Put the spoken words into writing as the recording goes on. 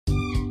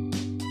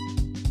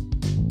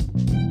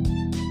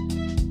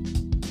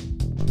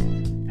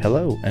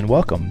Hello and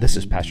welcome. This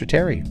is Pastor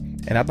Terry,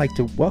 and I'd like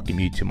to welcome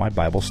you to my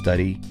Bible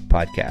study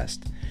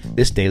podcast.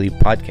 This daily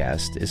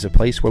podcast is a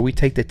place where we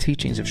take the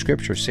teachings of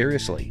Scripture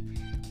seriously,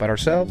 but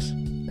ourselves,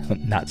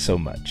 not so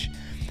much.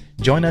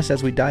 Join us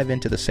as we dive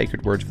into the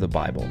sacred words of the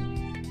Bible.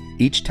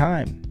 Each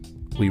time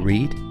we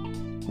read,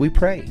 we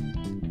pray,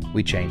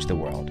 we change the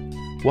world.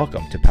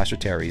 Welcome to Pastor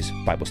Terry's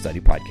Bible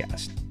Study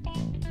Podcast.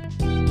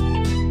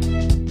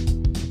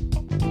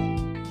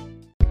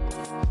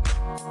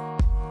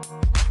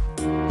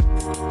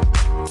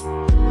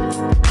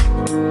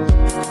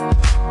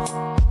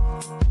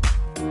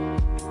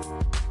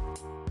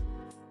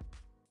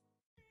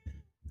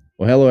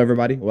 Well, hello,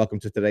 everybody. Welcome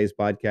to today's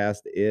podcast.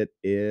 It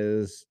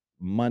is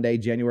Monday,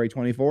 January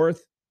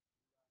 24th,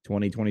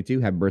 2022.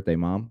 Happy birthday,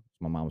 Mom.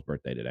 It's my mom's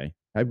birthday today.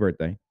 Happy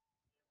birthday.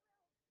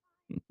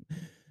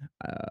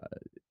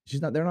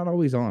 They're not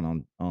always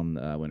on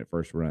when it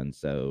first runs,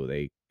 so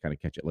they kind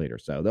of catch it later.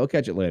 So they'll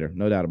catch it later.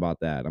 No doubt about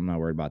that. I'm not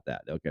worried about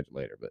that. They'll catch it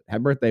later. But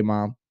happy birthday,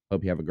 Mom.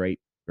 Hope you have a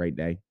great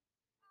day.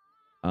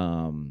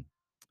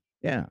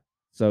 Yeah.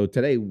 So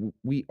today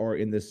we are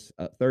in this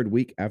third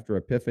week after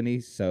Epiphany.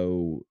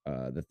 So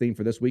the theme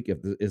for this week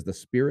is the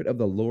Spirit of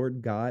the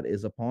Lord God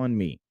is upon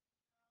me.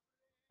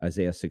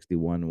 Isaiah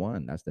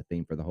 61:1. That's the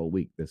theme for the whole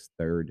week, this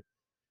third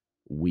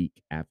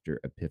week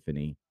after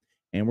Epiphany.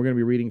 And we're going to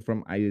be reading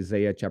from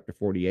Isaiah chapter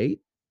 48,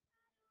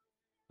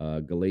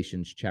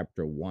 Galatians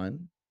chapter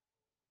 1,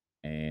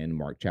 and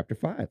Mark chapter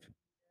 5.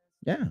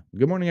 Yeah.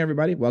 Good morning,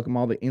 everybody. Welcome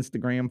all the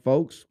Instagram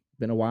folks.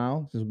 Been a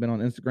while since we've been on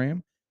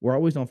Instagram. We're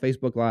always on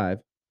Facebook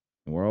Live.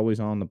 And we're always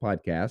on the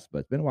podcast, but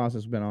it's been a while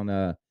since we've been on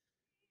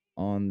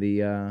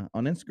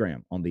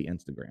Instagram, on the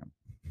Instagram,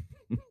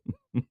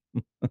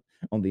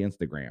 on the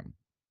Instagram.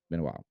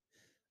 Been a while.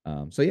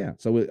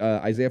 So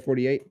Isaiah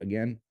 48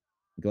 again,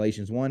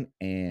 Galatians 1,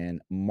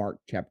 and Mark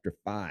chapter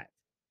 5.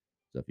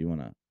 So if you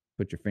want to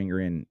put your finger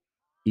in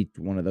each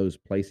one of those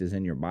places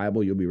in your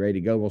Bible, you'll be ready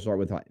to go. We'll start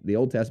with the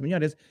Old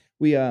Testament.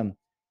 We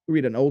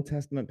read an Old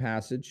Testament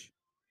passage.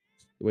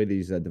 The way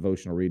these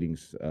devotional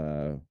readings,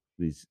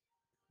 these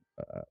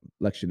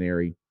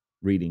lectionary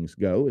readings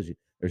go is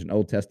there's an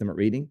Old Testament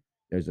reading,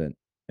 there's a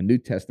New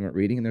Testament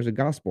reading, and there's a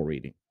gospel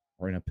reading,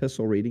 or an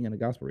epistle reading and a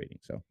gospel reading.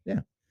 So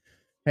yeah.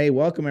 Hey,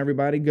 welcome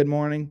everybody. Good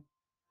morning.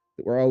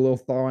 We're all a little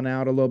thawing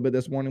out a little bit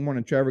this morning.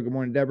 Morning, Trevor. Good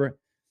morning, Deborah.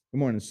 Good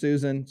morning,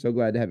 Susan. So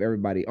glad to have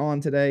everybody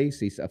on today.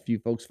 See a few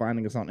folks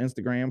finding us on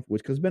Instagram,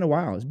 because it's been a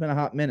while. It's been a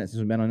hot minute since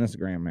we've been on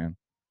Instagram, man.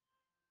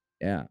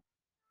 Yeah.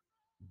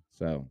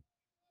 So,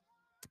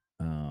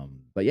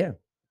 but yeah.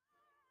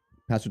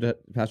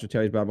 Pastor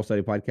Terry's Bible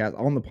Study Podcast,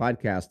 on the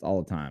podcast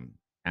all the time.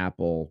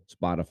 Apple,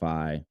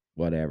 Spotify,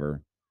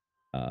 whatever.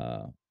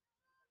 However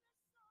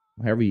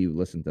you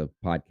listen to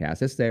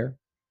podcasts, it's there.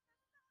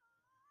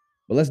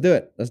 But let's do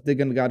it. Let's dig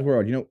into God's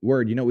word. You know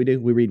what we do?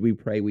 We read, we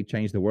pray, we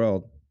change the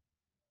world.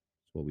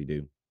 That's what we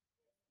do.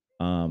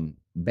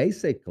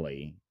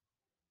 Basically,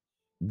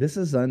 this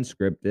is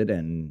unscripted,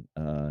 and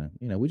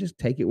we just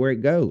take it where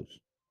it goes.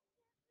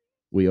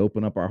 We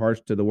open up our hearts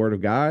to the Word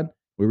of God.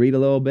 We read a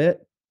little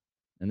bit,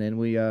 and then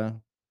we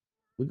go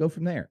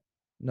from there.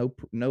 No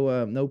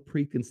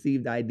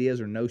preconceived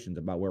ideas or notions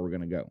about where we're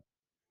going to go.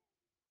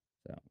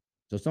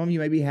 So some of you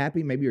may be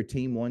happy. Maybe your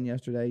team won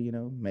yesterday.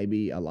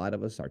 Maybe a lot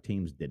of us, our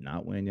teams did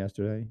not win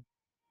yesterday.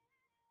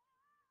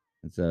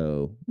 And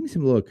so we need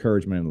some little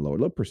encouragement in the Lord,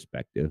 a little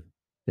perspective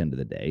at the end of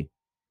the day.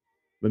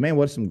 But man,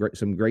 what some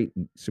great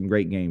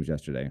games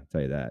yesterday. I'll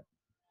tell you that.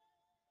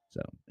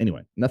 So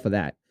anyway, enough of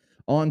that.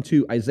 On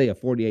to Isaiah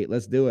 48.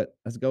 Let's do it.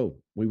 Let's go.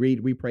 We read,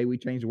 we pray, we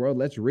change the world.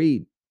 Let's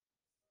read.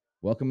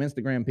 Welcome,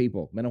 Instagram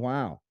people. Been a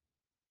while.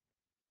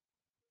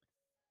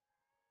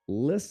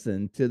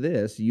 Listen to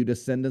this, you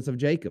descendants of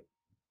Jacob,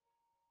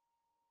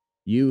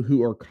 you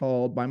who are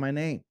called by my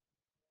name.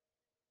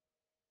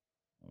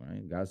 All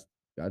right,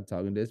 God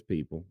talking to his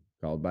people,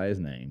 called by his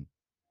name.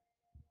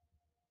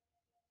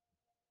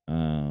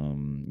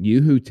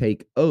 You who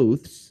take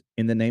oaths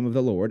in the name of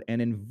the Lord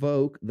and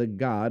invoke the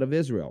God of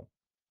Israel,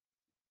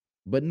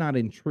 but not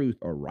in truth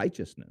or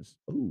righteousness.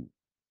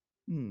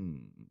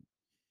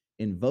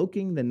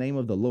 Invoking the name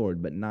of the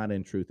Lord, but not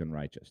in truth and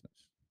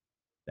righteousness.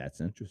 That's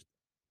interesting.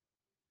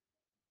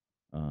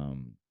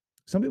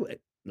 Some people,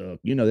 look,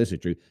 this is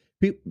true.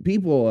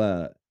 People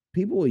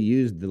will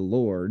use the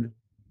Lord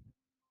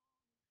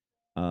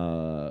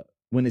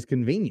when it's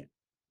convenient,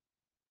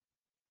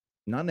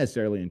 not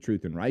necessarily in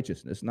truth and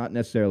righteousness, not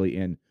necessarily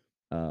in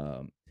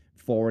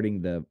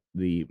forwarding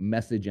the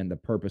message and the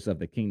purpose of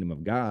the kingdom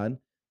of God,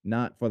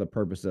 not for the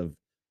purpose of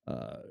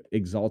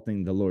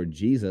exalting the Lord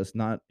Jesus,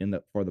 not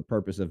for the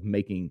purpose of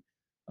making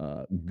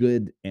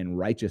good and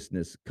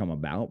righteousness come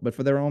about, but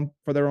for their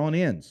own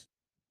ends.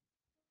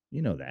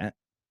 You know that.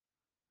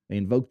 They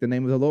invoke the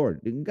name of the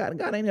Lord.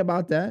 God ain't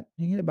about that.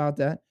 He ain't about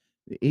that.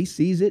 He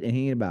sees it and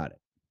he ain't about it.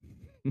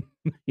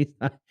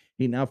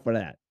 He's not for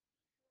that.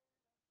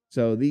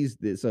 So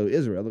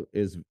Israel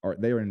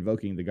they are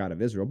invoking the God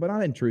of Israel, but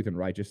not in truth and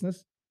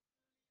righteousness.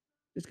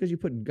 Just because you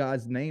put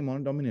God's name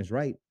on it don't mean it's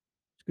right.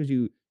 because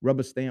you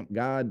rubber stamp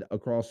God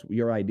across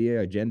your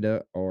idea,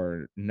 agenda,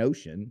 or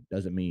notion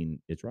doesn't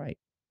mean it's right.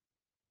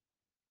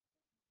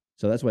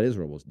 So that's what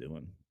Israel was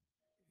doing.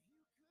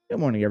 Good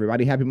morning,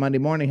 everybody. Happy Monday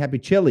morning. Happy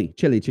chilly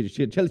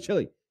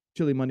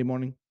Monday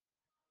morning.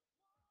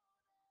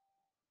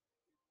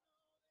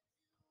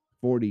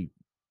 40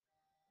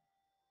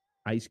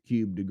 ice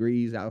cube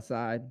degrees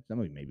outside. Some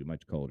of you may be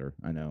much colder.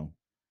 I know.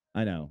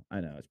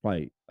 It's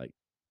probably like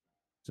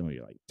some of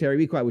you are like, Terry,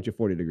 be quiet with your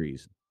 40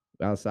 degrees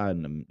outside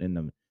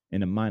in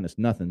the minus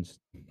nothings.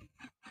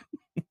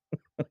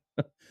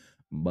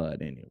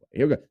 But anyway,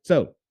 here we go.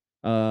 So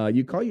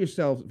you call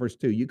yourselves, verse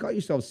 2, you call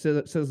yourselves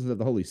citizens of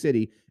the holy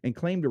city and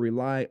claim to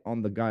rely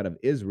on the God of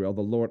Israel.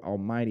 The Lord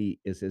Almighty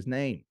is his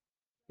name.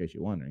 In case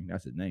you're wondering,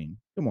 that's his name.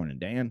 Good morning,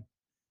 Dan.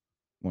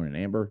 Morning,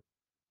 Amber.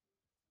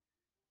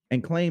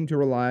 And claim to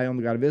rely on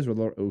the God of Israel.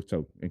 Lord,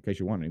 so, in case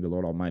you're wondering, the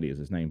Lord Almighty is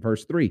his name.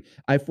 Verse 3,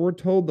 I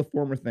foretold the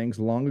former things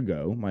long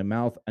ago. My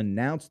mouth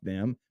announced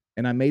them,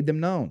 and I made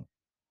them known.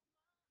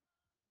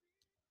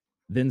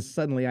 Then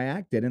suddenly I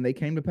acted, and they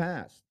came to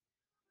pass.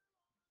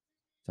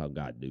 That's how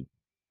God do.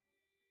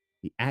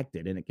 He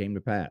acted, and it came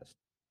to pass.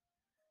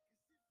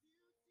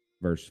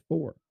 Verse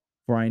 4,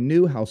 for I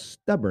knew how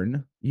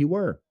stubborn you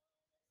were.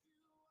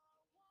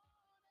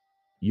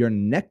 Your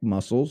neck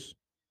muscles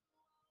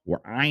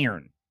were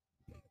iron.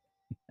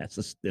 That's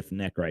a stiff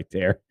neck right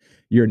there.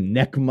 Your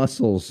neck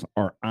muscles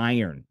are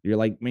iron. You're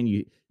like, man,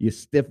 you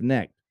stiff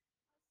necked.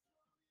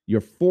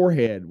 Your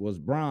forehead was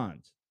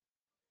bronze.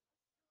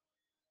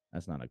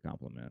 That's not a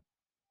compliment.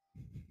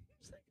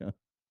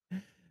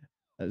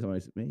 Somebody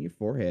said, man, your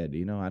forehead,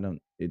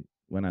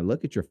 when I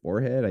look at your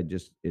forehead,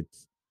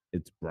 it's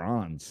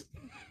bronze.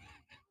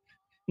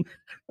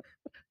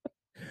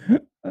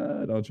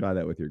 Don't try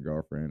that with your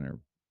girlfriend or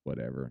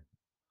whatever.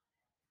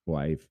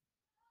 Wife.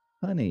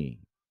 Honey,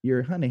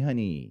 your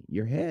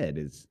head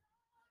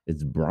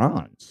it's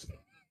bronze.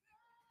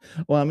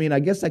 Well, I mean, I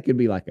guess that could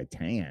be like a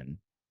tan.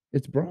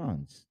 It's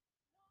bronze.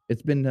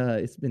 It's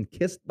been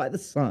kissed by the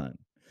sun.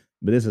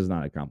 But this is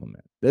not a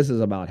compliment. This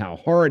is about how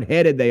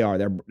hard-headed they are.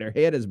 Their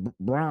head is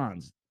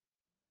bronze.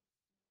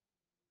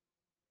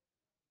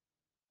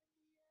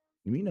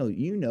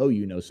 You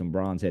know some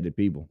bronze-headed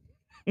people.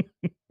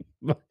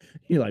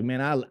 You're like, man,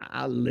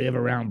 I live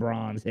around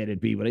bronze-headed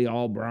people. They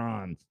all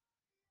bronze.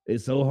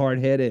 It's so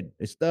hard-headed.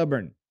 It's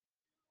stubborn.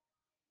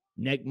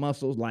 Neck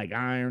muscles like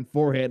iron,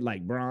 forehead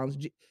like bronze.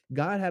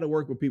 God had to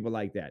work with people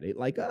like that,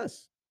 like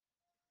us,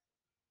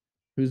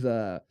 whose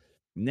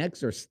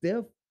necks are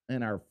stiff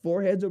and our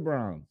foreheads are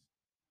bronze.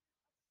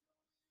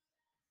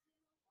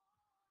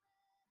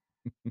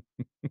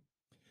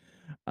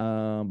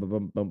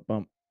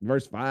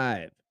 Verse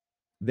 5.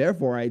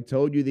 Therefore, I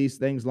told you these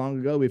things long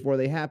ago before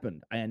they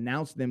happened. I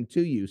announced them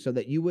to you so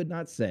that you would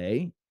not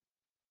say,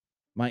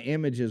 my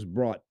images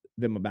brought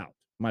them about.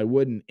 My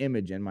wooden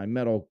image and my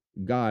metal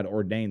God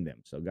ordained them.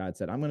 So God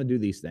said, I'm going to do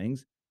these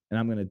things, and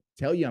I'm going to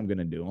tell you I'm going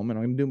to do them, and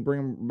I'm going to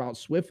bring them about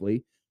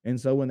swiftly. And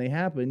so when they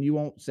happen, you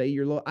won't say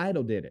your little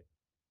idol did it.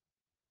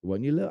 It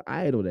wasn't your little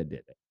idol that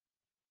did it.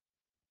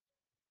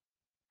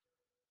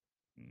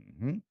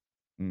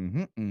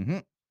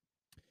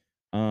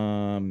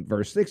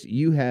 Verse 6,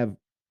 you have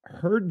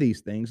heard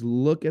these things.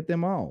 Look at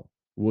them all.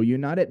 Will you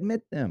not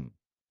admit them?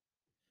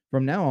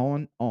 From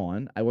now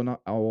on, I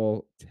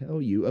will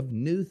tell you of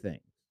new things.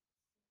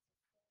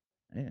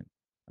 Man,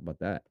 how about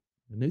that?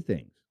 New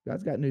things.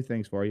 God's got new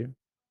things for you.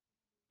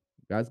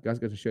 God's got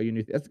to show you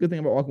new things. That's the good thing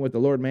about walking with the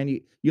Lord, man.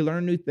 You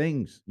learn new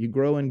things. You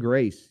grow in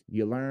grace.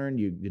 You learn,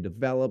 you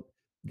develop.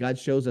 God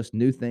shows us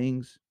new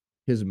things.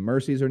 His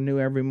mercies are new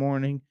every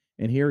morning.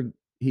 And here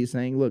he's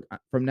saying, look,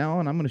 from now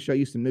on, I'm going to show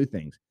you some new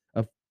things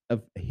of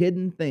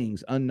hidden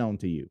things unknown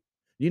to you.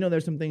 You know,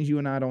 there's some things you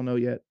and I don't know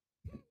yet.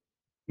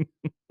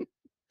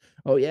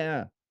 Oh,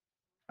 yeah.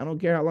 I don't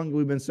care how long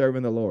we've been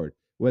serving the Lord,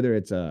 whether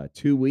it's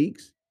 2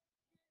 weeks,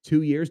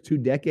 2 years, 2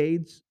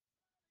 decades,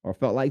 or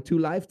felt like 2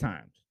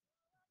 lifetimes.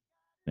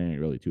 It ain't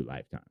really 2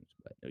 lifetimes,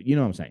 but you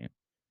know what I'm saying.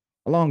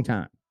 A long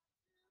time.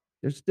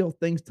 There's still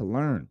things to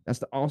learn. That's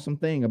the awesome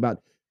thing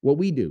about what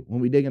we do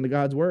when we dig into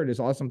God's word. This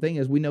awesome thing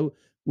is we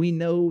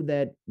know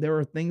that there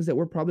are things that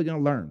we're probably going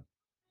to learn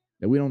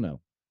that we don't know.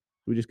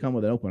 We just come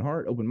with an open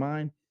heart, open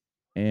mind,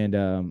 and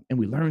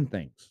we learn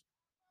things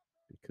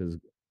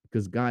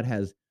because God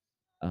has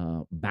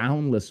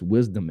boundless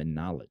wisdom and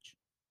knowledge,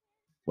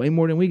 way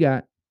more than we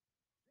got.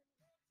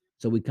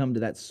 So we come to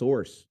that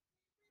source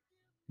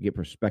to get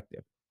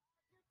perspective.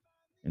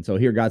 And so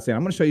here God's saying,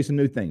 I'm going to show you some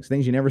new things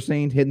you never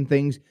seen, hidden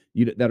things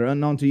that are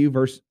unknown to you.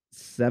 Verse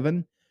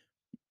 7,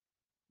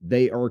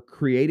 they are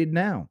created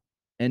now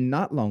and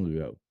not long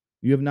ago.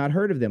 You have not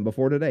heard of them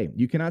before today.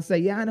 You cannot say,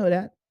 yeah, I know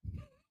that.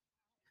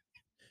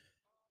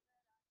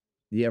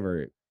 You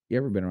ever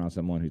been around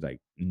someone who's like,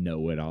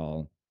 know it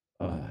all?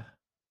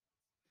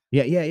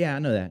 Yeah, I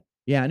know that.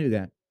 Yeah, I knew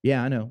that.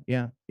 Yeah, I know.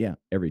 Yeah.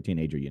 Every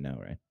teenager you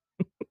know, right?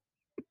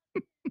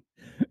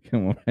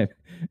 Come on, right?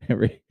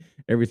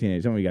 Every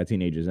teenager. Some of you got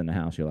teenagers in the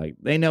house. You're like,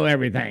 they know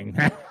everything.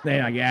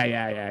 They're like,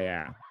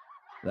 yeah.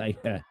 Like,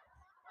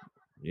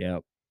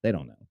 yep. They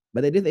don't know.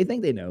 But they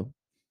think they know.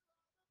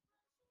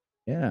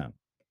 Yeah.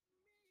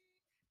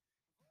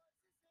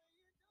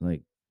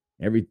 Like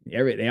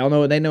they all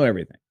know it, they know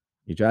everything.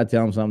 You try to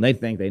tell them something, they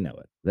think they know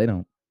it. They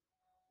don't.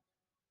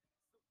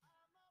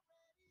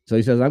 So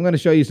he says, I'm going to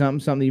show you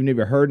something you've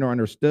never heard nor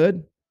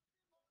understood.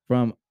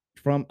 From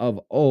of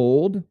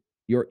old,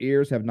 your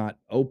ears have not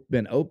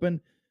been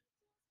open.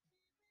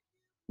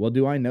 Well,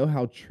 do I know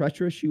how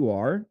treacherous you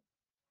are?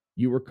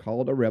 You were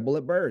called a rebel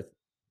at birth.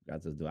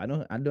 God says, do I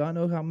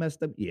know how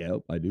messed up? Yeah,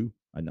 I do.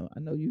 I know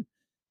you.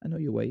 I know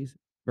your ways.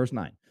 Verse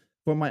 9.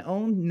 For my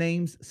own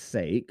name's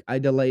sake, I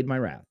delayed my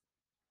wrath.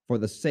 For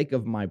the sake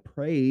of my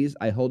praise,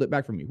 I hold it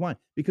back from you. Why?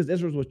 Because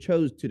Israel was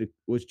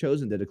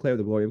chosen to declare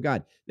the glory of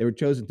God. They were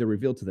chosen to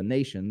reveal to the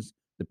nations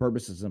the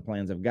purposes and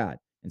plans of God.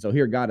 And so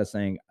here God is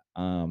saying,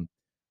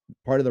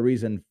 part of the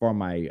reason for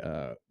my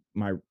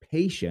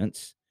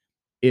patience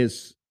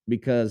is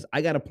because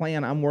I got a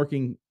plan. I'm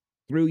working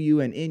through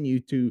you and in you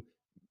to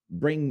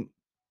bring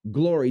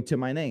glory to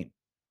my name,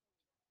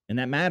 and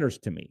that matters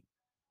to me.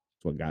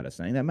 That's what God is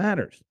saying. That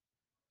matters.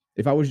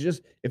 If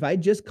I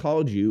just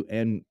called you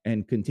and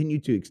continue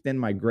to extend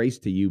my grace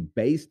to you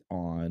based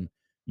on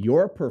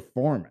your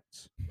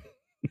performance,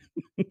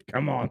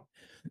 come on.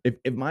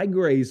 If my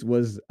grace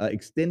was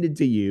extended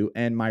to you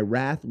and my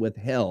wrath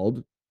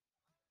withheld,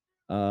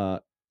 uh,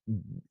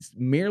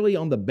 merely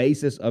on the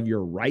basis of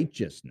your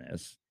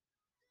righteousness,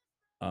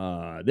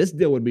 this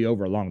deal would be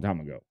over a long time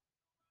ago.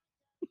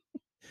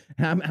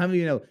 How many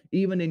you know,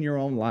 even in your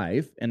own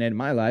life and in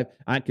my life,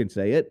 I can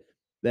say it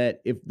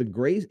that if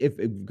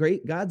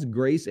great God's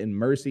grace and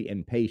mercy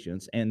and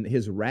patience and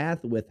his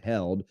wrath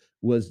withheld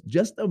was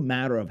just a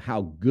matter of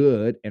how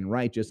good and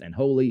righteous and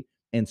holy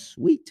and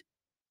sweet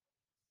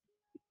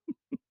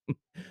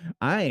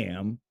I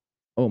am,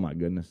 oh my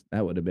goodness,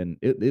 that would have been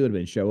it would have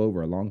been show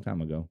over a long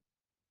time ago.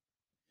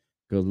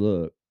 Because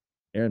look,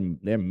 there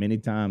are many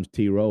times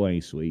T Row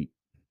ain't sweet.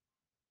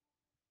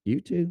 You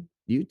too,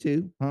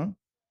 huh?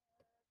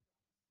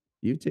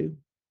 You too.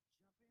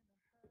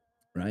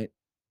 Right?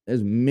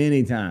 There's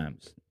many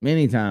times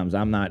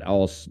I'm not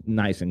all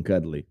nice and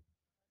cuddly.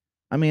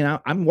 I mean,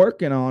 I'm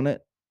working on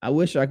it. I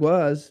wish I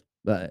was,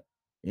 but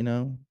you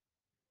know,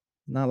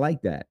 not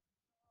like that.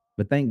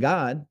 But thank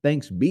God,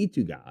 thanks be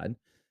to God,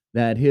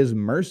 that His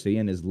mercy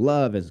and His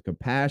love, His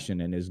compassion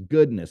and His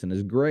goodness and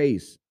His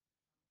grace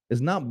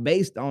is not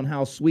based on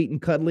how sweet and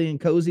cuddly and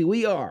cozy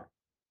we are.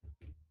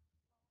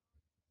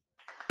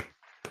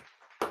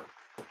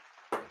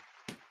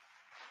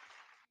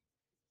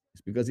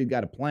 It's because He's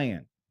got a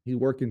plan. He's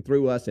working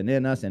through us and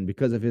in us, and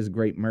because of His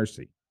great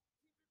mercy.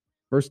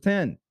 Verse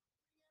 10.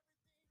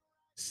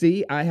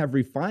 See, I have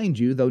refined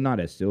you, though not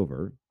as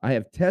silver. I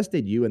have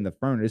tested you in the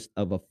furnace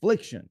of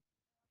affliction.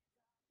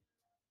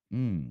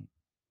 Mm.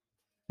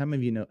 How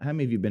many of you know? How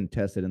many of you been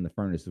tested in the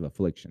furnace of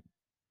affliction?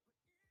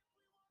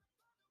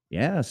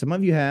 Yeah, some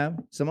of you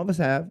have. Some of us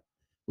have.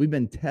 We've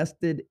been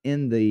tested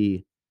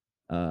um,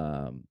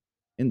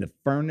 in the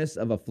furnace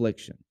of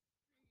affliction.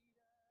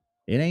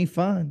 It ain't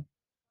fun.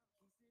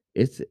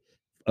 It's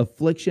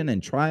affliction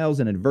and trials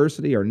and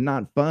adversity are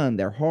not fun.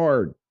 They're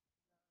hard.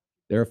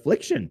 They're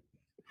affliction.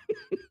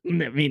 I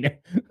mean,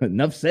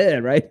 enough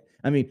said, right?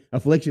 I mean,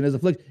 affliction is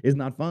affliction. It's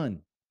not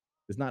fun.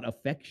 It's not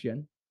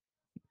affection.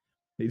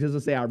 He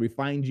doesn't say, I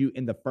refined you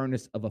in the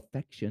furnace of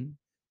affection.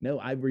 No,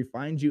 I've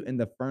refined you in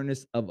the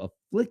furnace of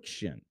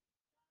affliction.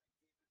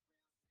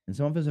 And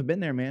some of us have been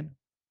there, man.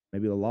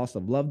 Maybe the loss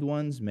of loved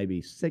ones,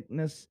 maybe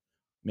sickness,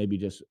 maybe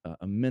just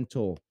a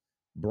mental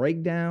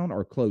breakdown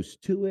or close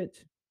to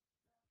it,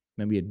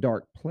 maybe a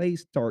dark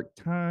place, dark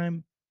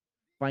time,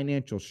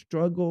 financial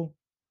struggle.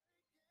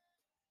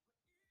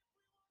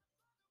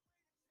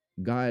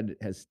 God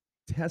has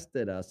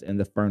tested us in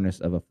the furnace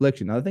of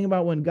affliction. Now, the thing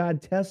about when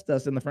God tests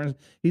us in the furnace,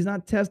 He's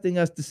not testing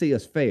us to see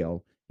us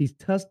fail. He's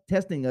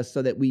testing us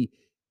so that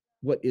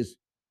what is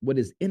what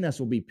is in us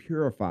will be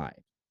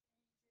purified,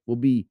 will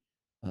be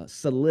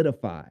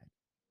solidified,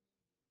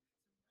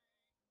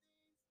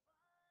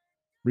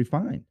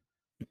 refined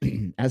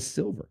as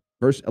silver.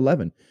 Verse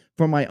 11.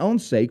 For my own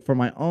sake, for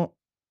my own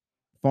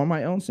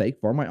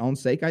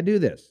sake, I do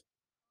this.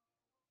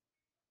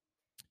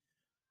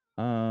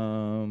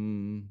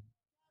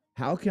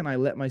 How can I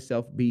let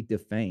myself be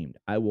defamed?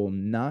 I will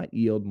not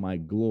yield my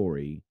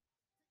glory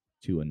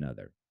to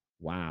another.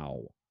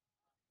 Wow.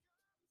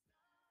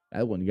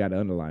 That one you got to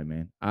underline,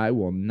 man. I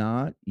will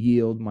not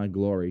yield my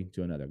glory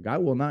to another.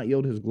 God will not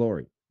yield his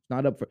glory.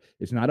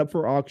 It's not up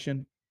for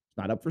auction. It's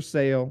not up for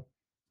sale.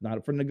 It's not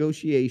up for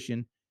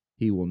negotiation.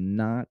 He will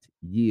not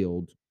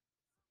yield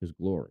his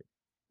glory.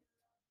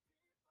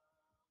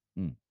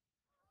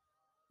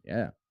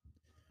 Yeah.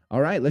 All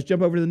right, let's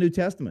jump over to the New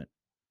Testament.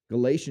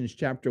 Galatians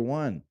chapter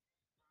 1.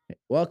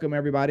 Welcome,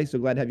 everybody. So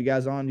glad to have you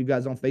guys on. You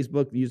guys on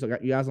Facebook. You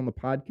guys on the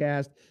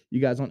podcast. You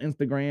guys on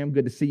Instagram.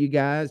 Good to see you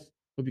guys.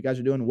 Hope you guys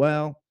are doing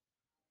well.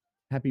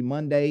 Happy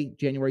Monday,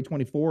 January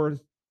 24th.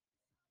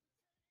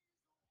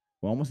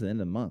 We're almost at the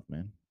end of the month,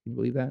 man. Can you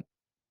believe that?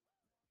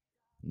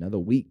 Another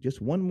week.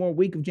 Just one more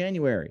week of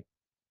January.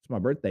 It's my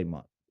birthday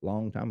month.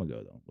 Long time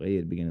ago, though. Way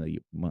at the beginning of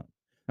the month.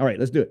 All right,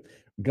 let's do it.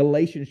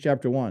 Galatians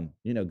chapter 1.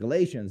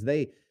 Galatians,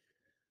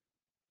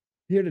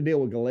 here to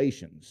deal with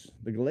Galatians.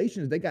 The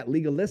Galatians, they got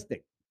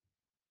legalistic.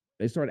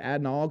 They started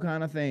adding all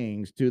kind of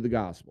things to the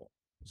gospel.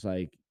 It's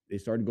like they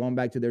started going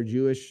back to their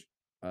Jewish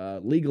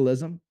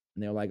legalism,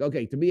 and they're like,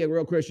 okay, to be a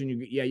real Christian,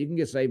 you can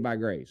get saved by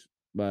grace.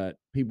 But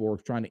people were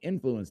trying to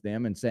influence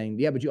them and saying,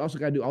 yeah, but you also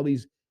got to do all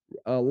these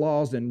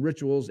laws and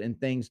rituals and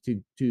things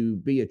to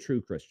be a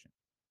true Christian.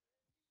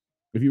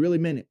 If you really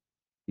meant it,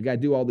 you got to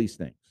do all these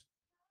things.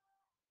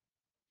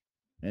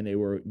 And they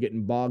were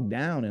getting bogged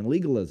down in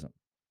legalism.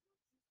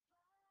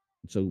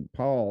 So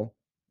Paul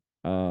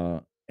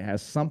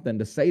has something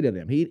to say to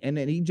them. And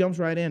then he jumps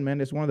right in,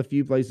 man. It's one of the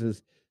few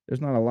places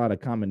there's not a lot of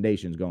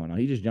commendations going on.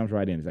 He just jumps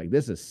right in. He's like,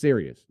 this is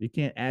serious. You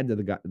can't add to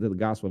the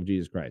gospel of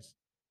Jesus Christ.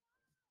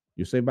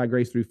 You're saved by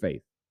grace through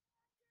faith,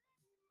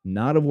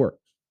 not of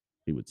works,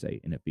 he would say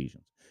in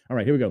Ephesians. All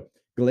right, here we go.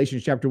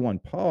 Galatians chapter 1.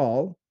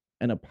 Paul,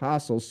 an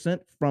apostle,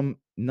 sent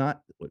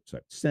not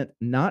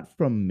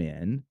from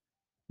men,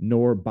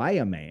 nor by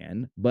a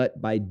man,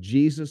 but by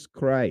Jesus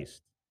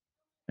Christ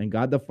and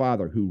God the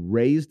Father, who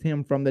raised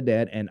him from the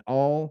dead, and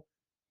all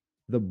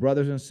the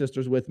brothers and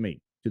sisters with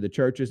me, to the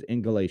churches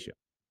in Galatia.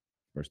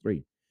 Verse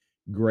 3.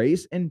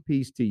 Grace and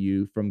peace to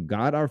you from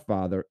God our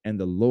Father and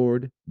the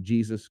Lord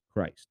Jesus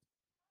Christ,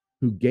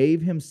 who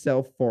gave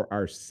himself for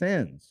our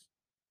sins,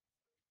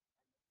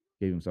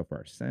 to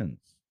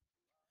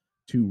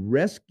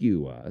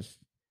rescue us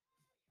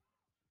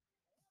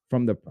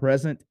from the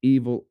present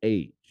evil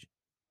age,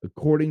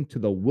 according to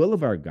the will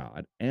of our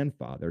God and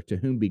Father, to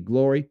whom be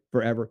glory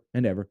forever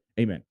and ever.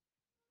 Amen.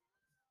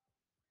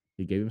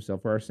 He gave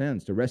himself for our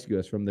sins to rescue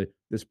us from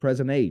this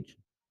present age.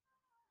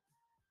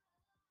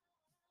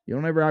 You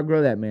don't ever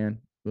outgrow that, man.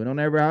 We don't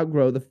ever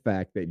outgrow the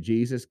fact that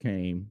Jesus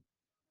came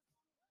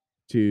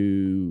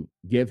to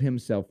give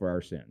himself for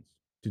our sins,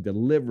 to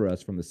deliver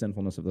us from the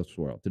sinfulness of this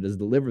world, to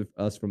deliver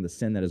us from the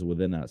sin that is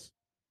within us.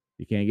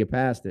 You can't get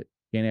past it.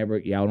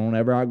 Y'all don't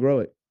ever outgrow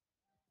it.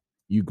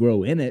 You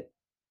grow in it,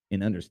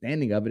 in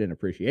understanding of it and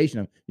appreciation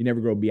of it. You never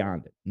grow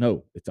beyond it.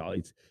 No,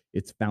 it's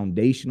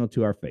foundational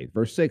to our faith.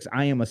 Verse 6,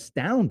 I am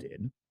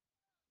astounded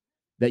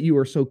that you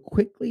are so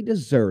quickly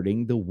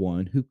deserting the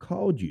one who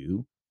called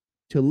you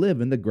to live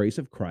in the grace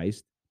of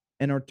Christ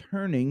and are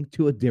turning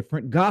to a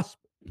different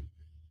gospel.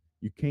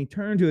 You can't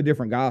turn to a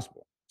different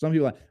gospel. Some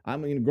people are like,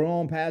 I'm going to grow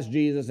on past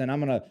Jesus, and I'm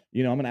going to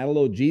add a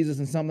little Jesus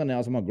and something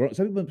else. I'm going to grow.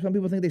 Some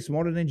people think they're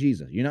smarter than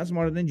Jesus. You're not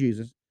smarter than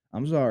Jesus.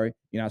 I'm sorry.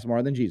 You're not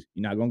smarter than Jesus.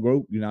 You're not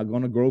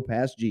going to grow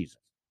past Jesus.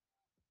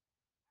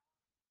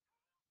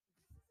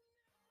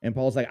 And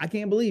Paul's like, I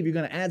can't believe you're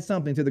going to add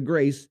something to the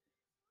grace,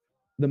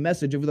 the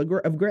message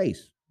of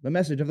grace, the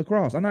message of the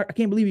cross. I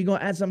can't believe you're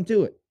going to add something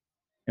to it.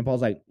 And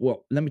Paul's like,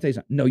 well, let me tell you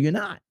something. No, you're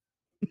not.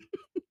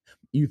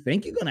 You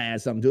think you're going to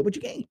add something to it, but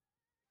you can't.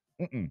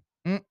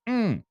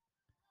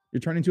 You're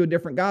turning to a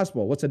different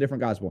gospel. What's a different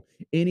gospel?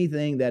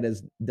 Anything that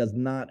does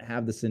not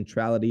have the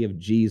centrality of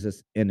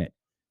Jesus in it.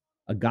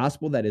 A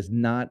gospel that is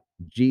not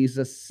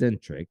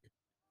Jesus-centric,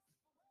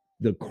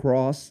 the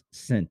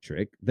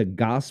cross-centric, the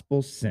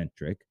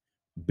gospel-centric,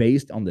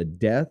 based on the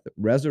death,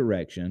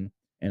 resurrection,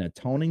 and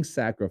atoning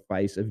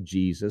sacrifice of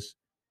Jesus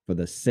for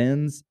the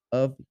sins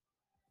of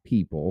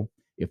people.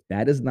 If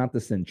that is not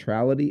the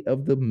centrality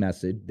of the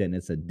message, then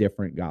it's a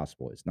different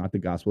gospel. It's not the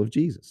gospel of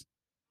Jesus.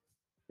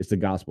 It's the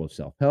gospel of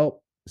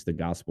self-help. It's the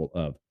gospel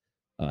of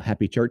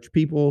happy church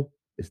people.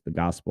 It's the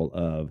gospel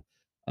of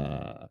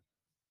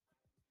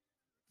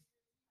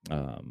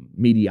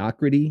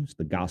mediocrity. It's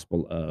the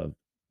gospel of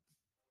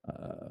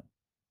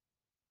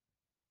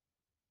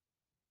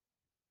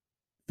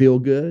feel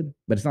good,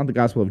 but it's not the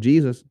gospel of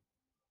Jesus.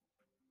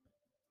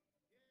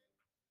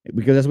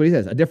 Because that's what he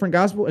says. A different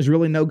gospel is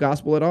really no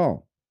gospel at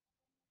all.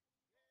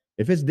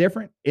 If it's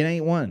different, it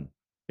ain't one.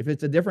 If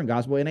it's a different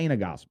gospel, it ain't a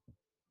gospel.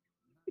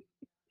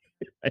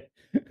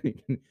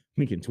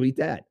 We can tweet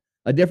that.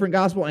 A different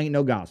gospel ain't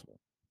no gospel.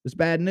 It's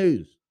bad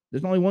news.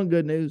 There's only one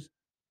good news.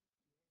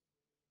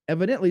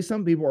 Evidently,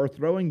 some people are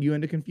throwing you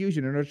into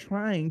confusion and are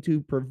trying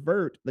to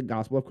pervert the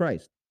gospel of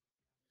Christ.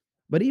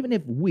 But even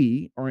if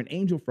we or an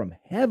angel from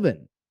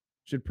heaven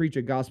should preach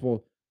a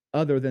gospel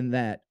other than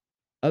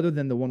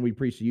the one we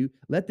preach to you,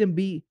 let them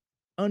be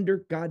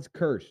under God's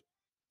curse.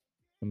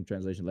 Some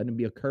translation, let them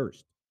be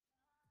accursed.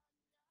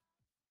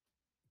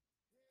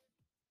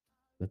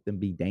 Let them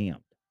be damned.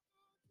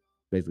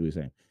 Basically what he's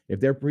saying. If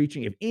they're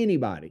preaching, if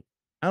anybody,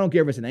 I don't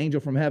care if it's an angel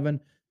from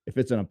heaven, if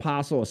it's an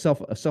apostle,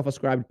 a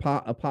self-ascribed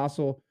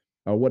apostle,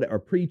 or what, a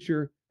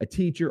preacher, a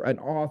teacher, an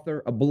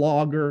author, a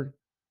blogger,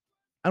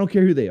 I don't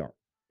care who they are.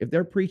 If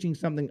they're preaching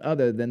something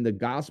other than the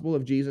gospel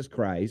of Jesus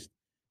Christ,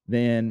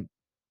 then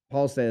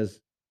Paul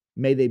says,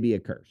 may they be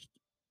accursed.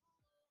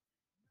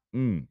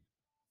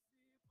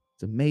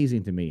 It's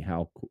amazing to me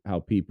how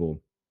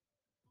people,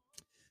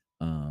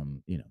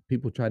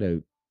 people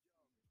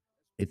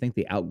they think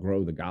they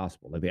outgrow the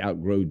gospel, like they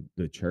outgrow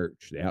the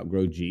church, they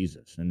outgrow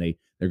Jesus, and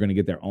they're going to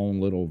get their own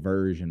little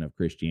version of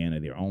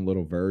Christianity, their own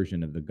little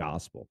version of the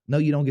gospel. No,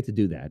 you don't get to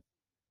do that.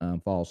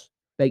 False,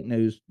 fake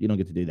news. You don't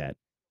get to do that.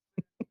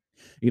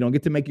 You don't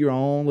get to make your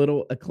own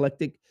little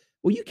eclectic.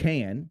 Well, you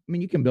can. I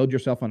mean, you can build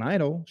yourself an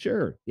idol.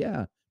 Sure.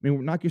 Yeah. I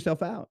mean, knock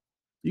yourself out.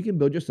 You can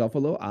build yourself a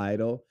little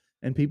idol,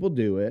 and people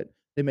do it.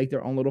 They make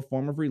their own little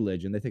form of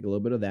religion. They take a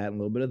little bit of that and a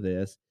little bit of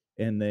this,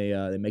 and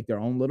they make their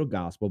own little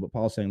gospel. But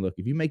Paul's saying, look,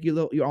 if you make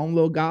your own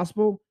little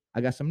gospel,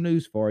 I got some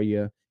news for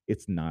you.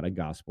 It's not a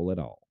gospel at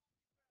all.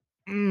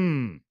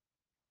 Mm.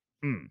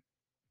 Mm.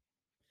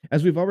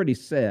 As we've already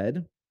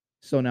said,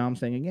 so now I'm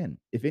saying again,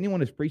 if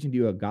anyone is preaching to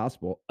you a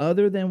gospel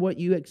other than what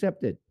you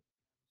accepted,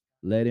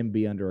 let him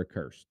be under a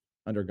curse,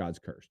 under God's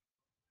curse.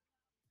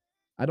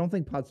 I don't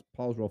think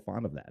Paul's real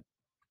fond of that.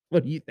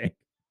 What do you think?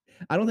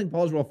 I don't think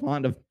Paul's real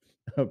fond of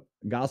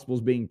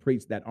gospels being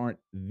preached that aren't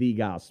the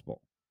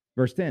gospel.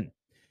 Verse 10.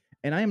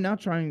 And I am now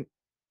trying,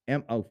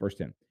 verse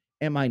 10.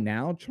 Am I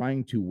now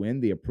trying to win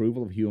the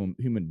approval of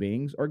human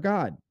beings or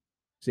God?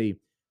 See,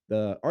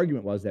 the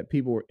argument was that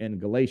people in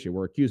Galatia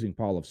were accusing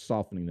Paul of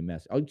softening the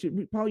message. Oh,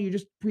 Paul, you're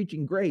just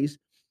preaching grace,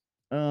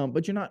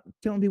 but you're not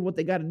telling people what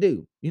they got to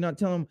do. You're not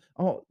telling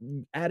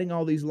them, adding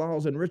all these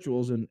laws and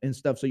rituals and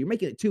stuff. So you're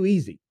making it too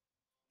easy.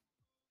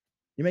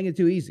 You're making it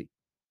too easy.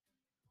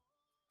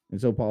 And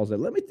so Paul said,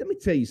 let me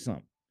tell you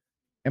something.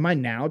 Am I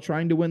now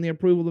trying to win the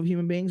approval of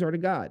human beings or to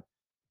God?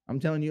 I'm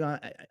telling you,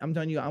 I'm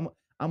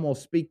going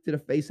to speak to the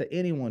face of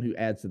anyone who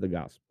adds to the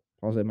gospel.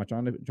 Paul said, am I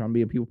trying to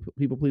be a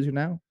people pleaser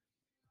now?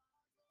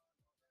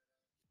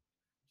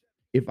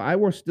 If I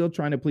were still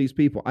trying to please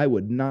people, I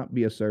would not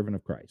be a servant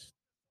of Christ.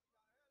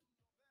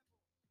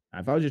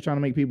 If I was just trying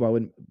to make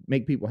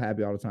people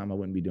happy all the time, I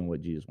wouldn't be doing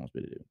what Jesus wants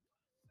me to do.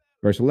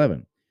 Verse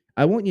 11,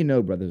 I want you to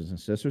know, brothers and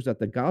sisters, that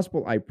the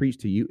gospel I preach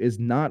to you is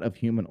not of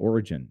human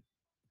origin.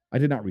 I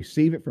did not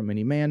receive it from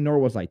any man, nor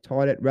was I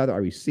taught it. Rather, I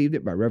received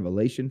it by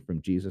revelation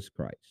from Jesus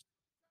Christ.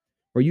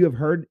 For you have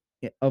heard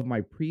of my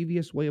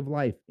previous way of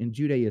life in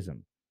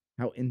Judaism,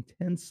 how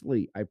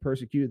intensely I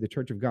persecuted the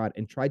church of God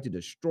and tried to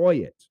destroy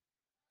it.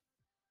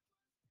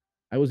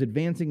 I was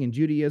advancing in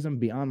Judaism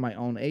beyond my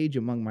own age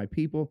among my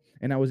people,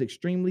 and I was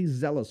extremely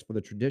zealous for the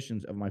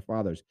traditions of my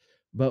fathers.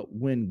 But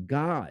when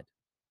God,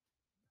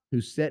 who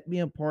set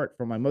me apart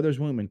from my mother's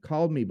womb and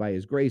called me by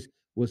his grace,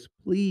 was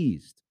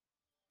pleased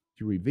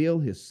to reveal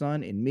his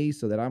son in me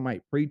so that I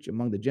might preach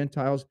among the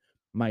Gentiles,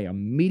 my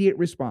immediate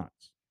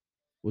response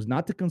was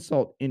not to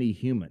consult any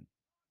human,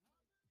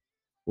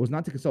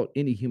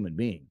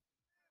 being.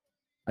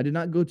 I did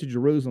not go to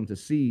Jerusalem to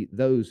see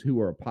those who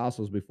were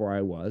apostles before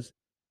I was,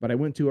 but I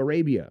went to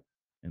Arabia,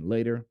 and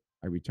later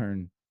I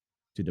returned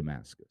to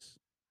Damascus.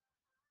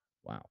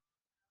 Wow.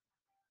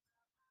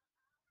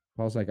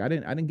 Paul's like, I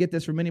didn't get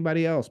this from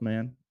anybody else,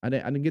 man. I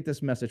didn't get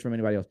this message from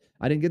anybody else.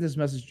 I didn't get this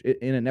message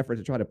in an effort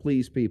to try to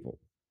please people.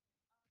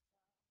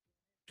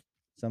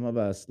 Some of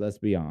us, let's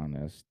be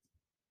honest,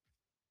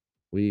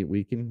 we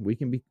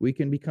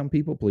can become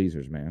people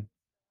pleasers, man.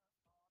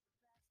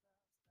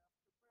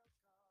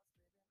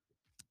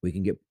 We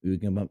can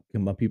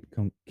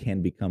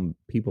become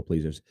people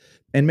pleasers.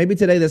 And maybe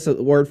today that's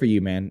a word for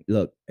you, man.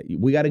 Look,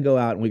 we got to go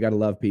out and we got to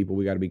love people.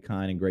 We got to be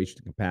kind and gracious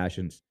and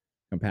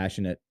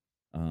compassionate,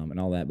 and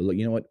all that. But look,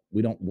 you know what?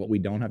 We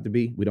don't have to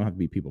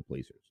be people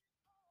pleasers.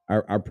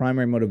 Our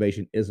primary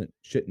motivation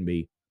shouldn't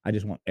be, I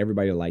just want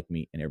everybody to like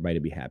me and everybody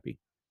to be happy.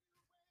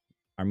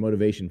 Our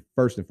motivation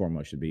first and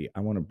foremost should be,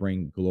 I want to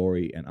bring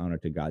glory and honor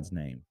to God's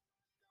name.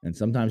 And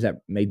sometimes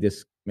that may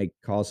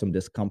cause some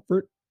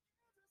discomfort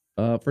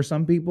for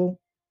some people.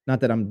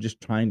 Not that I'm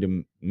just trying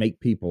to make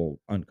people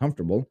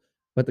uncomfortable,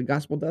 but the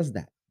gospel does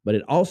that. But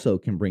it also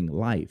can bring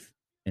life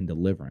and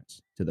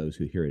deliverance to those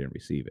who hear it and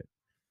receive it.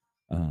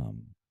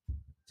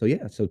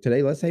 So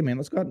today, let's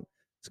go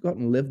out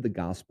and live the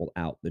gospel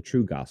out, the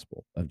true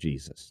gospel of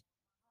Jesus.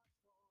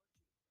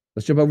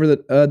 Let's jump over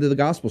to the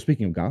gospel.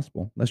 Speaking of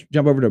gospel, let's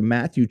jump over to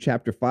Matthew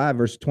chapter 5,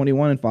 verse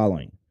 21 and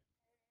following.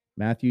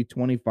 Matthew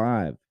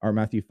 5,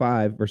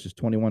 verses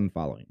 21 and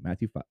following.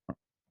 Matthew 5.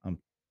 I'm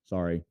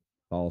sorry.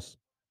 False.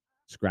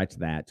 Scratch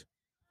that.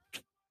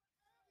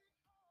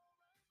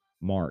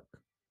 Mark.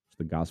 It's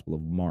the Gospel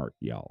of Mark,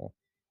 y'all.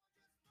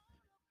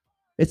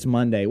 It's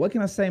Monday. What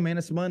can I say, man?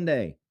 It's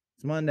Monday.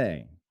 It's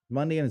Monday.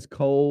 Monday and it's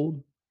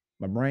cold.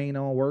 My brain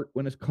don't work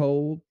when it's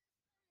cold.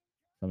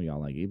 Some of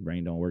y'all like, your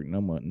brain don't work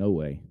no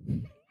way.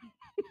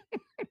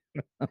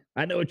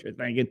 I know what you're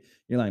thinking.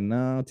 You're like,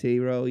 no,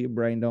 T-Row, your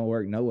brain don't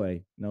work no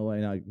way. No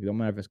way. No, it don't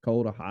matter if it's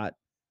cold or hot.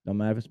 Don't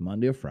matter if it's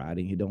Monday or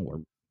Friday. It don't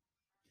work.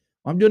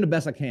 I'm doing the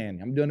best I can.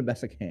 Y'all. I'm doing the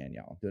best I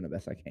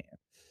can.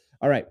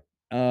 All right.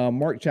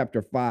 Mark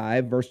chapter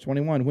 5, verse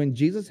 21. When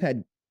Jesus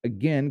had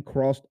again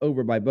crossed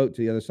over by boat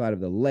to the other side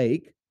of the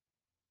lake,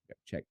 got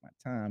to check my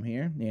time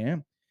here. Yeah.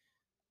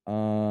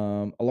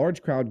 A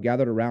large crowd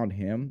gathered around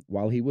him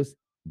while he was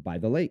by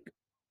the lake.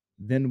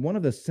 Then one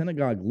of the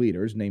synagogue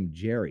leaders named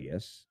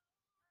Jairus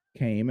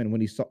came, and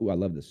when he saw, I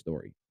love this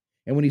story.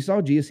 And when he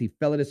saw Jesus, he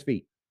fell at his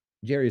feet.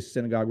 Jairus,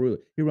 synagogue ruler.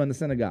 He run the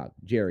synagogue,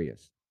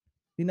 Jairus.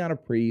 He's not a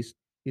priest.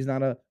 He's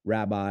not a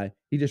rabbi.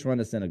 He just run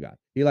a synagogue.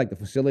 He like the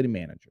facility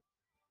manager.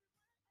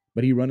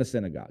 But he run a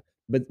synagogue.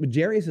 but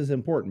Jairus is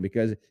important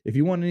because if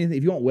you want anything,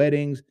 if you want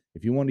weddings,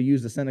 if you want to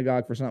use the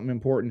synagogue for something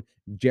important,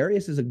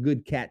 Jairus is a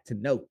good cat to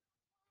know.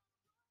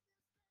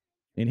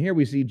 And here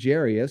we see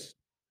Jairus,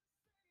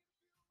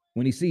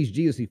 when he sees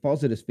Jesus, he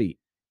falls at his feet.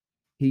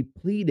 He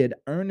pleaded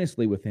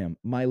earnestly with him,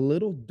 "My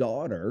little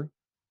daughter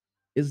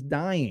is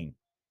dying."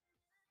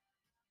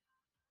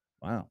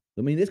 Wow.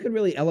 I mean, this could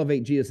really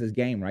elevate Jesus'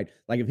 game, right?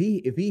 Like if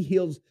he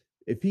heals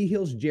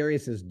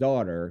Jairus'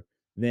 daughter,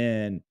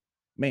 then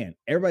man,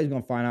 everybody's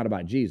gonna find out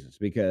about Jesus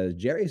because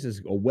Jairus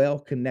is a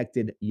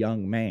well-connected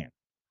young man.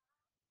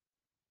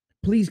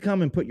 Please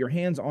come and put your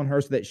hands on her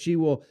so that she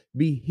will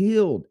be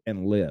healed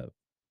and live.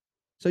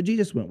 So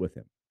Jesus went with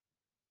him.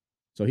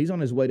 So he's on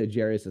his way to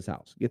Jairus'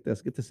 house. Get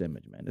this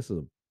image, man. This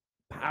is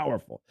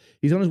powerful.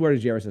 He's on his way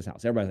to Jairus'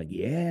 house. Everybody's like,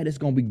 yeah, this is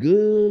going to be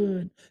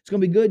good. It's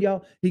going to be good,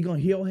 y'all. He's going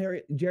to heal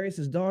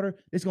Jairus' daughter.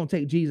 It's going to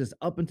take Jesus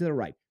up and to the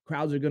right.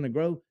 Crowds are going to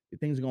grow.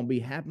 Things are going to be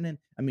happening.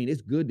 I mean,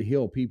 it's good to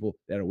heal people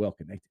that are well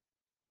connected.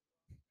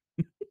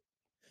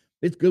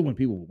 It's good when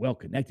people well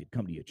connected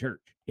come to your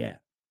church. Yeah.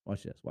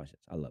 Watch this.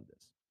 I love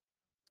this.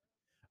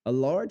 A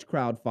large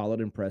crowd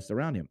followed and pressed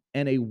around him,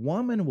 and a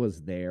woman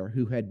was there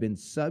who had been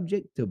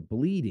subject to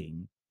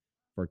bleeding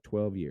for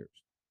 12 years.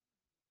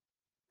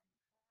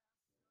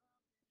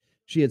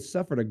 She had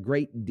suffered a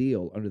great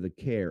deal under the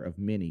care of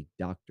many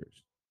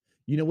doctors.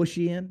 You know what's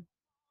she in?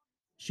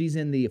 She's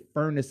in the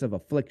furnace of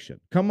affliction.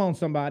 Come on,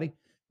 somebody.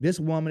 This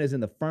woman is in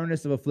the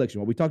furnace of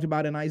affliction. What we talked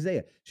about in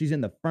Isaiah. She's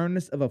in the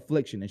furnace of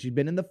affliction, and she's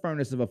been in the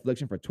furnace of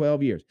affliction for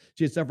 12 years.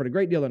 She had suffered a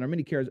great deal under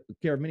many care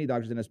of many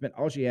doctors and had spent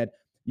all she had,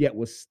 yet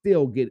was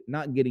still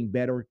not getting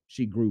better.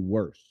 She grew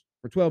worse.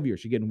 For 12 years,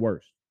 she's getting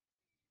worse.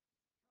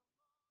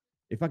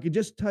 If I could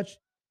just touch,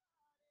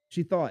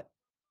 she thought,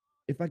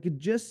 if I could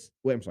just,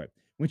 wait, I'm sorry.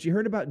 When she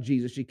heard about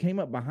Jesus, she came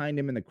up behind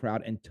him in the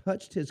crowd and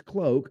touched his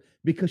cloak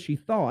because she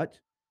thought,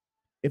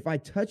 if I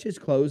touch his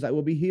clothes, I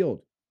will be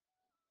healed.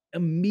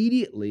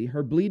 Immediately,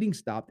 her bleeding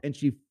stopped and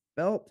she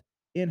felt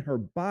in her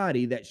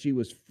body that she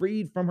was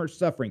freed from her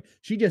suffering.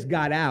 She just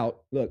got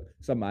out. Look,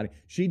 somebody,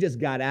 she just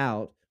got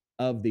out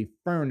of the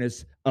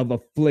furnace of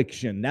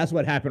affliction. That's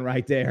what happened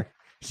right there.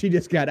 She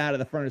just got out of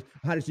the furnace.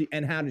 How did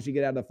she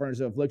get out of the furnace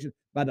of affliction?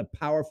 By the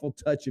powerful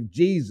touch of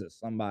Jesus,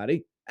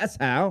 somebody. That's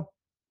how.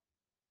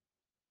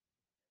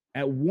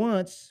 At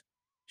once,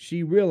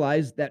 she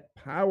realized that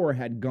power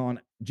had gone.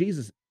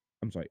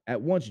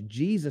 At once,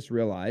 Jesus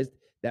realized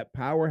that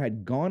power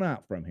had gone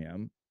out from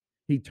him.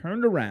 He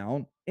turned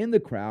around in the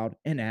crowd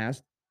and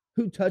asked,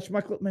 "Who touched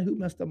my clothes? Man, who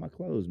messed up my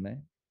clothes,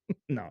 man?"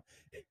 No.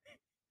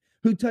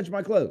 Who touched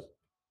my clothes?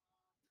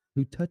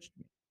 Who touched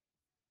me?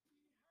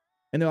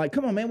 And they're like,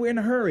 "Come on, man, we're in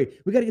a hurry.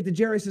 We got to get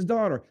to Jairus'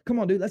 daughter. Come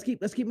on, dude. Let's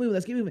keep moving.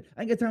 Let's keep moving.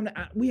 I ain't got time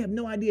to. We have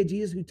no idea,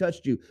 Jesus, who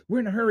touched you.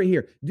 We're in a hurry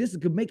here. This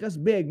could make us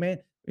big, man."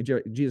 And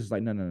Jesus is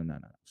like, no.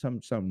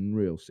 Something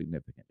real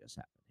significant just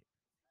happened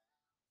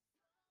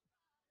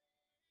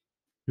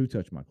here. Who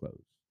touched my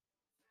clothes?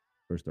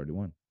 Verse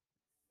 31.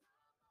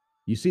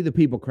 You see the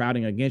people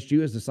crowding against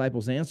you, as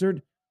disciples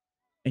answered,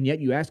 and yet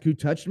you ask, who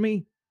touched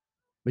me?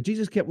 But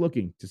Jesus kept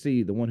looking to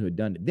see the one who had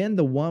done it. Then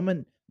the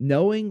woman,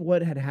 knowing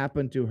what had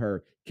happened to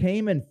her,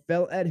 came and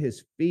fell at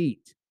his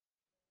feet,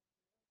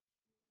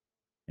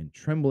 and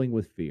trembling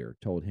with fear,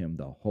 told him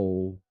the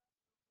whole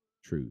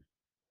truth.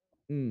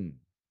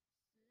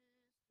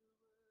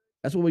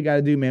 That's what we got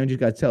to do, man. We just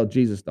got to tell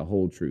Jesus the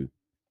whole truth.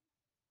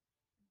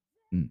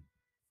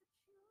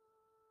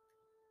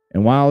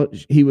 And while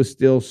he was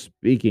still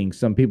speaking,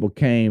 some people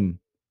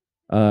came,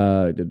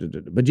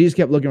 but Jesus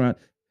kept looking around,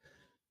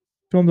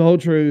 told him the whole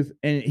truth.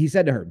 And he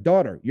said to her,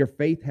 "Daughter, your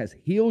faith has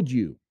healed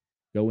you.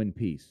 Go in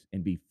peace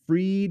and be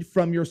freed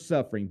from your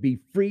suffering. Be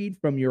freed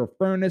from your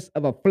furnace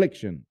of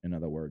affliction." In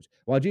other words,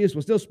 while Jesus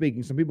was still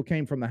speaking, some people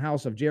came from the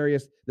house of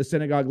Jairus, the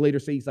synagogue leader.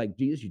 So he's like,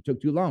 "Jesus, you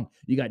took too long.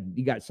 You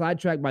got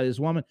sidetracked by this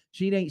woman.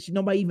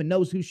 Nobody even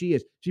knows who she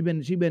is. She's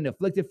been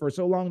afflicted for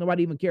so long.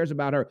 Nobody even cares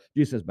about her."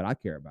 Jesus says, "But I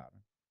care about her.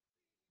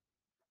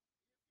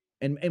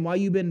 And while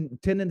you've been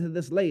tending to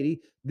this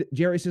lady,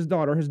 Jairus'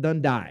 daughter has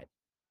done died.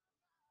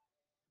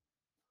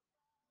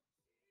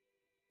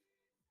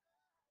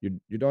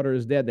 Your daughter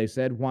is dead," they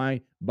said.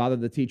 "Why bother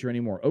the teacher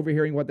anymore?"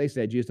 Overhearing what they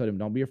said, Jesus told him,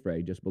 "Don't be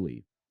afraid, just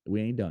believe."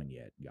 We ain't done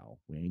yet, y'all.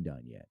 We ain't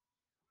done yet.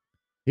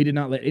 He did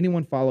not let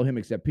anyone follow him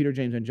except Peter,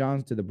 James, and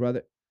John, to the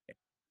brother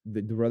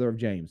of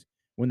James.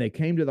 When they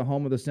came to the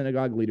home of the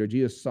synagogue leader,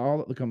 Jesus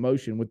saw the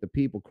commotion with the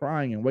people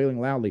crying and wailing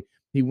loudly.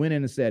 He went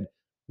in and said,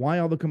 "Why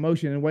all the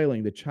commotion and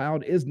wailing? The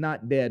child is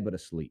not dead, but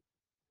asleep."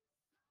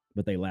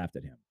 But they laughed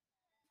at him.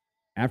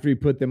 After he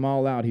put them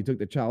all out, he took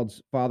the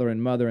child's father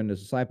and mother and the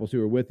disciples who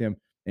were with him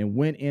and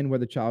went in where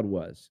the child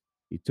was.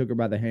 He took her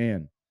by the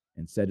hand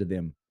and said to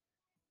them,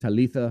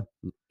 "Talitha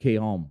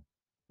Koum,"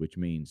 which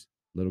means,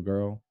 "Little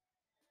girl,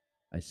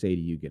 I say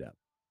to you, get up."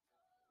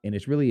 And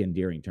it's really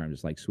endearing terms.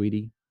 It's like,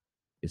 "Sweetie,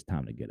 it's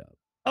time to get up."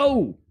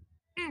 Oh,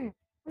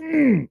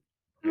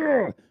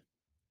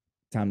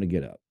 time to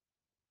get up.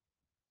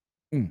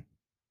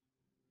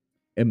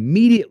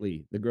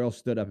 Immediately, the girl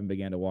stood up and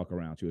began to walk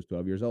around. She was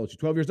 12 years old. She's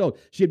 12 years old.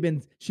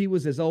 She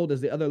was as old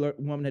as the other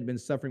woman had been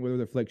suffering with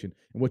her affliction.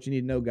 And what you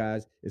need to know,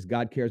 guys, is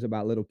God cares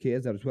about little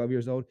kids that are 12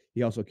 years old.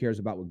 He also cares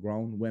about with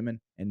grown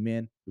women and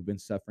men who've been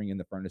suffering in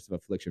the furnace of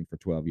affliction for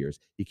 12 years.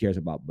 He cares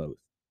about both.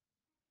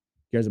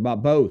 He cares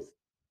about both.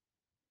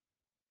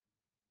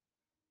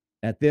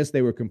 At this,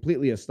 they were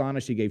completely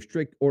astonished. He gave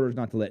strict orders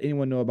not to let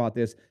anyone know about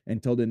this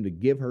and told them to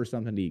give her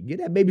something to eat. Get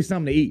that baby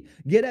something to eat.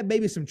 Get that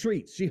baby some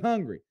treats. She's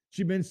hungry.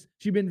 She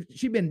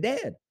been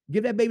dead.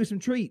 Give that baby some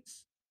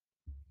treats.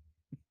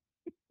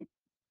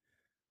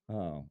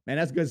 Oh, man,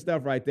 that's good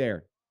stuff right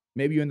there.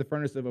 Maybe you're in the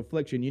furnace of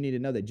affliction. You need to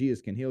know that Jesus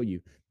can heal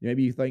you.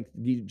 Maybe you think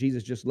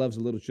Jesus just loves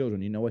the little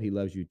children. You know what? He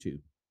loves you too.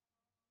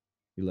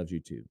 He loves you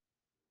too.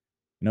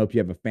 And I hope you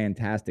have a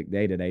fantastic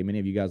day today. Many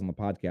of you guys on the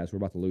podcast, we're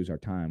about to lose our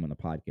time on the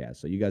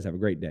podcast. So you guys have a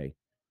great day.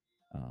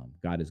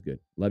 God is good.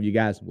 Love you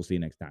guys. We'll see you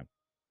next time.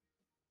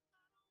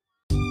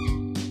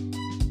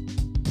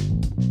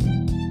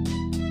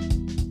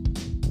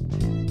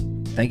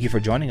 Thank you for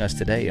joining us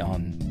today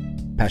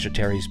on Pastor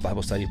Terry's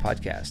Bible Study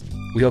Podcast.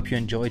 We hope you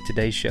enjoyed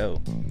today's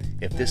show.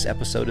 If this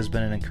episode has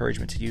been an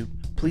encouragement to you,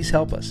 please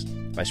help us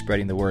by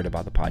spreading the word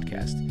about the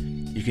podcast.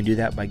 You can do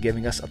that by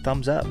giving us a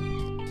thumbs up,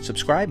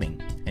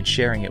 subscribing, and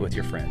sharing it with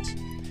your friends.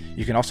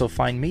 You can also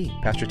find me,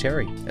 Pastor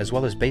Terry, as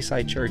well as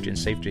Bayside Church in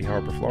Safety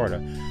Harbor, Florida,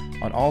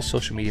 on all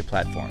social media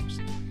platforms.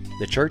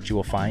 The church you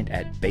will find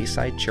at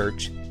Bayside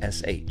Church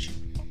SH.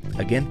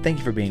 Again, thank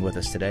you for being with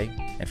us today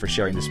and for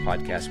sharing this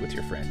podcast with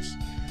your friends.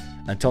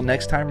 Until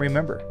next time,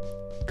 remember,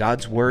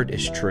 God's word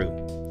is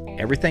true.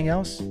 Everything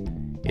else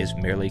is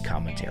merely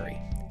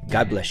commentary.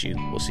 God bless you.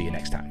 We'll see you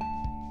next time.